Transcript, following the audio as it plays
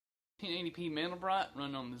1080p Mandelbrot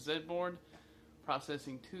run on the Zedboard,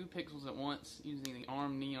 processing 2 pixels at once using the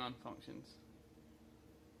ARM neon functions.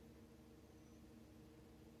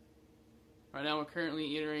 Right now we're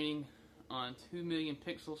currently iterating on 2 million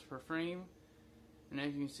pixels per frame, and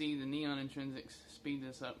as you can see, the neon intrinsics speed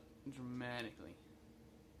this up dramatically.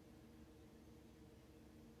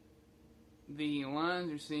 The lines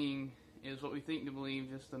you're seeing is what we think to believe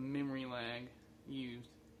just the memory lag used.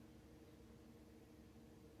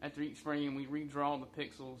 After each frame, we redraw the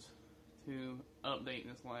pixels to update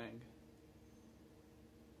this lag.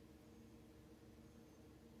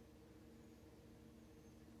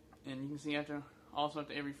 And you can see after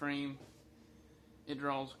every frame, it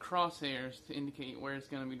draws crosshairs to indicate where it's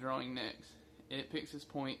going to be drawing next. It picks its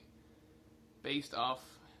point based off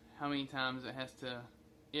how many times it has to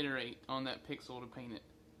iterate on that pixel to paint it.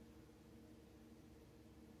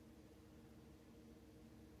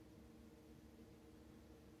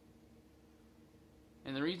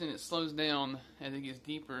 And the reason it slows down as it gets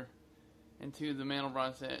deeper into the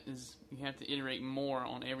Mandelbrot set is you have to iterate more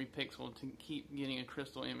on every pixel to keep getting a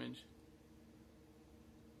crystal image.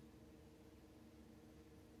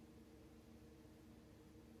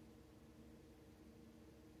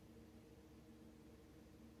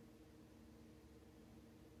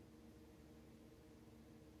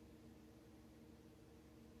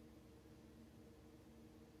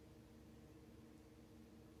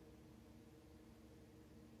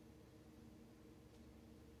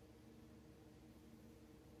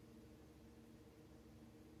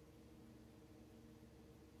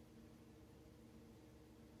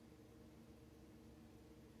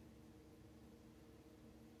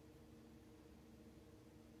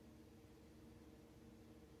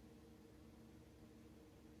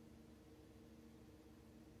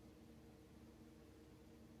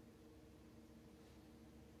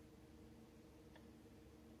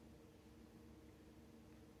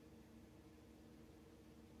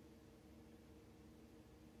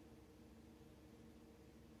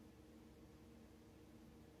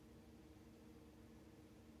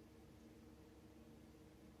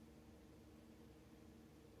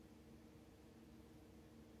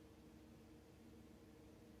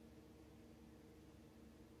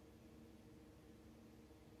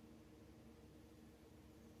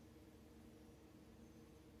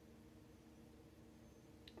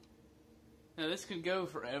 Now this could go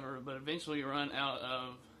forever, but eventually you run out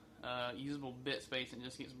of usable bit space and it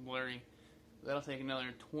just gets blurry. That'll take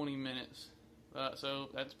another 20 minutes. So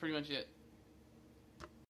that's pretty much it.